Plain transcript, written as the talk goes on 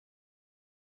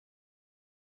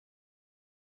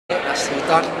That's all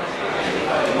done.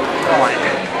 Right.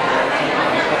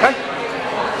 Okay.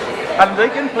 Adam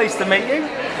Deacon, pleased to meet you.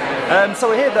 So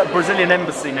we're here at the Brazilian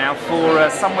embassy now for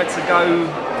Somewhere to Go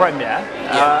premiere.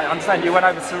 I understand you went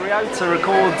over to Rio to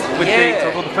record with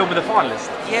the film with the finalists.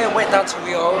 Yeah, went down to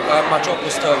Rio. My job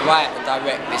was to write and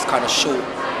direct this kind of short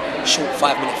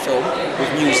 5-minute film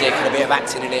with music and a bit of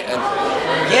acting in it. And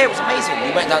yeah, it was amazing.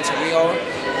 We went down to Rio,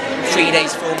 3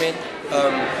 days filming.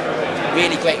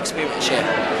 Really great experience, yeah.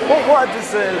 What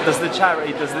does the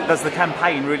charity, does the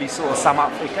campaign really sort of sum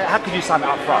up? How could you sum it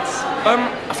up for us?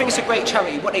 I think it's a great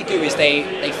charity. What they do is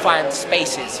they find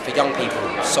spaces for young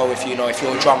people. So if you're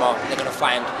a drummer, they're going to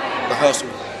find a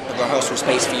rehearsal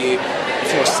space for you.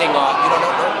 If you're a singer,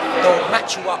 they'll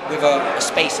match you up with a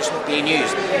space that's not being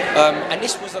used. And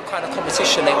this was a kind of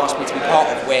competition they asked me to be part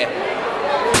of, where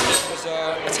it was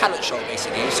a talent show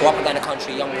basically. So up and down the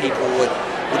country, young people would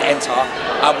enter.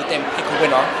 I would then pick a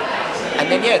winner,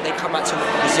 and then they'd come out to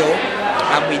Brazil,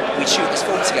 and we'd shoot this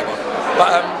film together.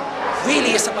 But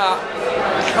really, it's about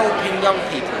helping young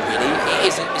people. Really,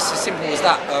 it's as simple as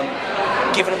that.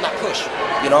 Giving them that push.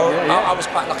 I was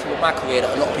quite lucky with my career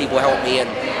that a lot of people helped me,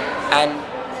 and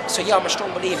so yeah, I'm a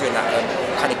strong believer in that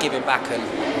kind of giving back. And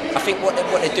I think what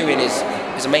they're doing is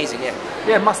amazing.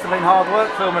 Yeah, it must have been hard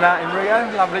work filming out in Rio.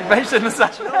 Lovely vision and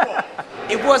such.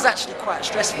 It was actually quite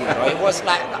stressful. It was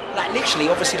like literally,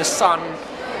 obviously the sun,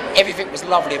 everything was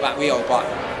lovely about Rio, but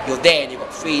you're there and you've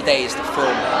got 3 days to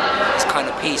film this kind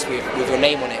of piece with your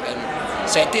name on it, and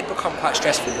so it did become quite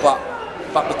stressful. But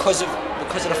because of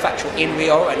the fact you're in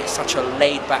Rio and it's such a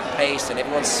laid-back place and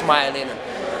everyone's smiling, and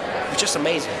it was just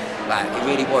amazing. Like, it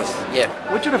really was. Yeah.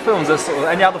 Which of the films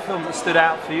any other films that stood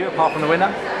out for you apart from the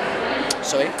winner?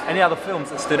 Sorry? Any other films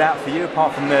that stood out for you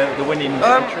apart from the winning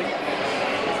entry?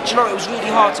 Do you know, it was really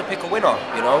hard to pick a winner,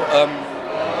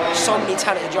 so many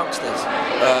talented youngsters,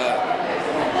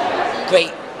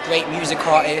 great music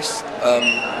artists,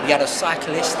 we had a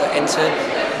cyclist that entered.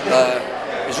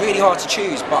 It was really hard to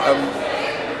choose, but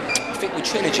I think with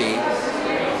Trilogy,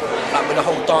 like with the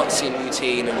whole dancing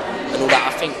routine and all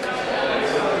that, I think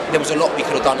there was a lot we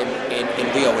could have done in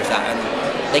Rio with that, and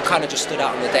they kind of just stood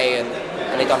out on the day, and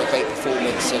they done a great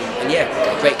performance, and yeah,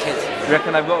 great kids. You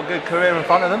reckon they've got a good career in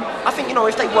front of them? I think,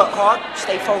 if they work hard,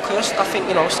 stay focused, I think,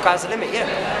 sky's the limit, yeah.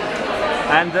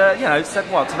 And,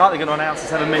 tonight they're going to announce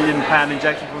a £7 million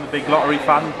injection from the big lottery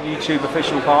fund, YouTube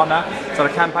official partner, so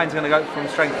the campaign's going to go from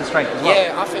strength to strength as well.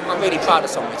 Yeah, I think I'm really proud of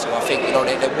Somewhere too. I think,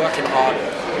 they're working hard,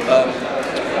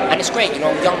 and it's great,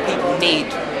 young people need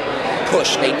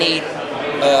push, they need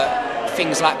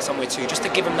things like Somewhere too, just to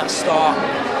give them that start,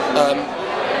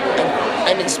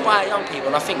 and inspire young people.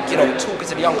 And I think, talking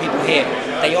to the young people here,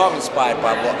 they are inspired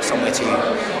by what Somewhere to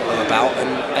are about,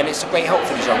 and it's a great help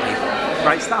for these young people.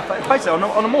 Great stuff. Basically,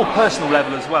 on a more personal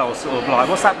level as well, sort of like,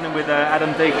 what's happening with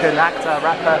Adam Deacon, actor,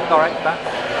 rapper, director?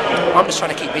 I'm just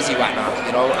trying to keep busy right now,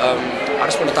 I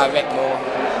just want to direct more.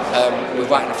 We're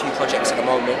writing a few projects at the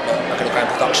moment that are going to go in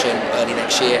production early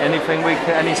next year. Any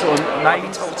sort of names? I've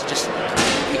been told to just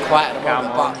be quiet at the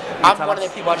moment, but I'm one of the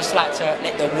people I just like to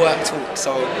let the work talk.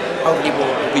 So hopefully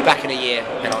we'll be back in a year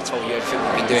and I'll tell you everything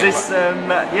we've been doing. Is this,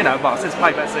 since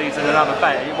playback season, another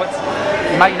bet? What's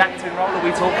main acting role? Are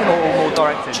we talking, or more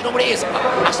directing? Do you know what it is?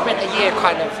 I spent a year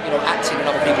kind of, acting in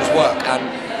other people's work, and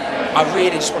I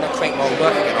really just want to create my own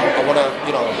work again. I want to,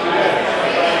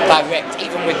 direct.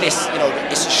 Even with this,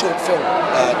 it's a short film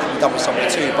that we've done with Somewhere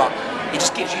too, but it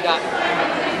just gives you that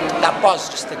buzz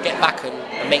just to get back and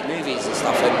make movies and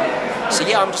stuff. And so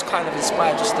yeah, I'm just kind of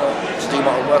inspired just to do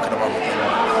my own work at the moment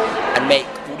and make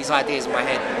all these ideas in my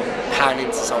head pound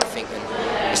into something.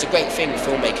 And it's a great thing with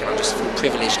filmmaking. I just feel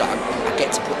privileged that I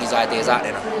get to put these ideas out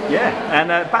there now. Yeah,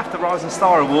 and BAFTA Rising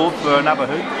Star Award for Another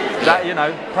Who. Is that,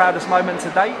 proudest moment to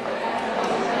date?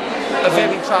 A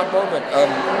very proud moment.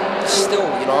 Still,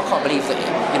 I can't believe that,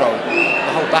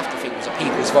 the whole BAFTA thing was a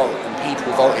people's vote, and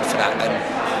people voted for that. And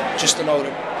just to know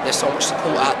that there's so much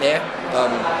support out there.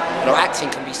 Acting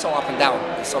can be so up and down.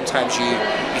 And sometimes you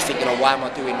think, why am I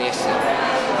doing this?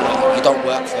 And, you don't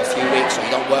work for a few weeks, or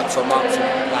you don't work for a month.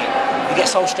 And, you get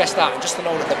so stressed out, and just to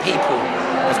know that the people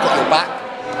have got your back,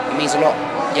 it means a lot.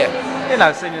 Yeah.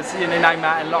 Seeing your name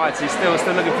out in lights, you're still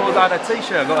looking forward to that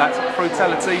t-shirt. I've got that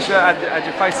Frutella t-shirt, had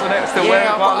your face on it, still wearing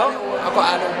it quite a lot? I've got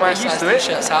our little my size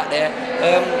t-shirts out there.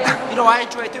 I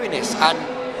enjoy doing this, and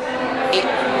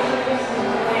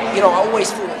I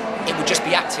always thought it would just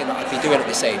be acting that I'd be doing at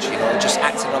this age, just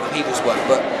acting other people's work.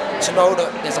 But to know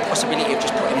that there's a possibility of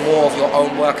just putting more of your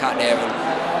own work out there,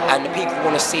 and the people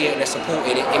want to see it and they're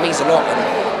supporting it, it means a lot. And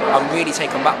I'm really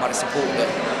taken back by the support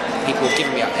that people have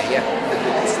given me out there. Yeah.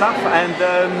 Stuff. And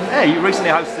yeah, you recently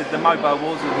hosted the Mobile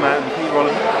Wars with Matt and Pete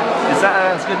Rolland. Is that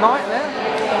a good night there?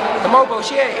 The Mobiles,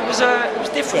 yeah, it was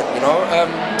different, you know.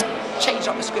 Changed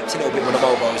up the script a little bit with the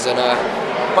Mobiles, and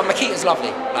but Makita's lovely.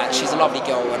 Like, she's a lovely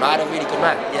girl, and I had a really good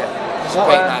night. Yeah, it was a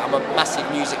great night. I'm a massive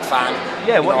music fan.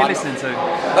 Yeah, what are you listening to?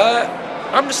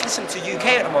 I'm just listening to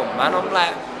UK at the moment, man.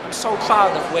 I'm so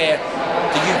proud of where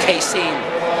the UK scene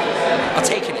are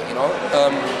taking it, you know.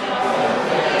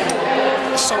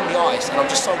 There's so many artists, and I'm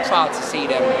just so proud to see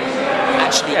them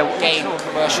actually gain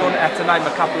commercial. You have to name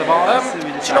a couple of artists.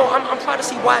 You know, I'm proud to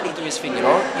see Wiley do his thing. You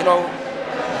know,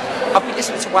 I've been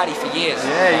listening to Wiley for years,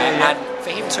 and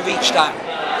for him to reach that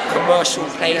commercial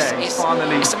place,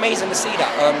 it's amazing to see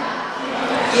that.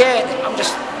 Yeah, I'm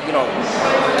just, you know,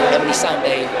 Emily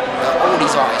Sandé, all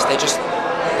these artists,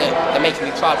 they're making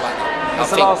me proud right now.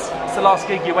 What's the last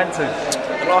gig you went to?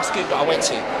 The last gig that I went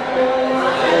to, I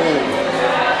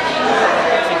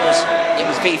think it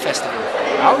was V Festival.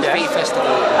 V Festival.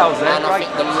 And I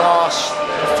think the last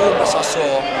performance I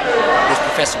saw was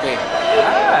Professor Green.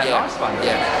 Nice one.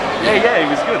 Yeah, he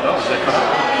was good. That was it.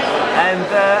 And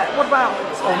what about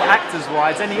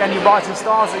actors-wise? Any rising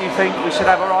stars that you think we should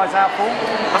have our eyes out for?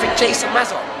 I think Jason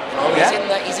Mazza.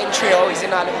 He's in Trio. He's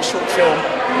in that little short film.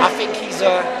 I think he's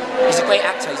a great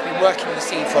actor. He's been working in the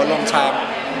scene for a long time,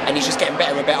 and he's just getting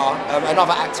better and better.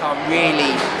 Another actor I'm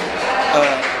really,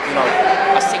 you know,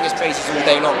 I sing his praises all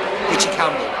day long. Richie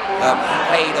Campbell. He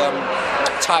played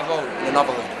Tyrone in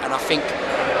another one, and I think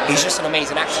he's just an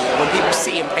amazing actor. When people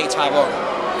see him play Tyrone,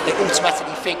 they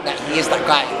automatically think that he is that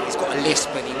guy. He's got a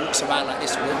lisp and he walks around like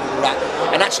this and all that.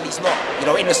 And actually he's not. You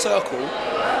know, in the circle,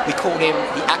 we call him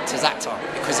the actor's actor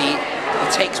because he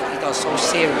takes what he does so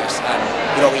serious, and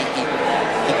you know, he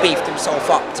beefed himself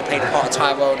up to play the part of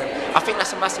Tyrone, and I think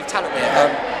that's a massive talent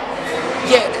there.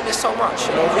 Yeah, there's so much.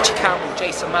 You know, Richie Campbell,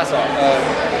 Jason Mazza,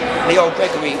 Leo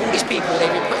Gregory, all these people,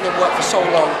 they've been putting in work for so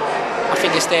long. I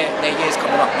think it's their years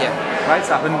coming up, yeah. Great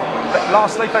stuff. And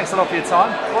lastly, thanks a lot for your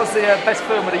time. What's the best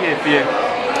film of the year for you?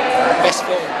 Best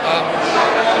film? I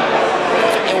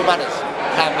think All Manners.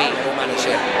 Plan B, All Manners,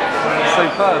 yeah.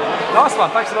 Superb. Nice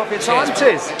one. Thanks a lot for your time.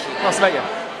 Cheers. Nice to meet you.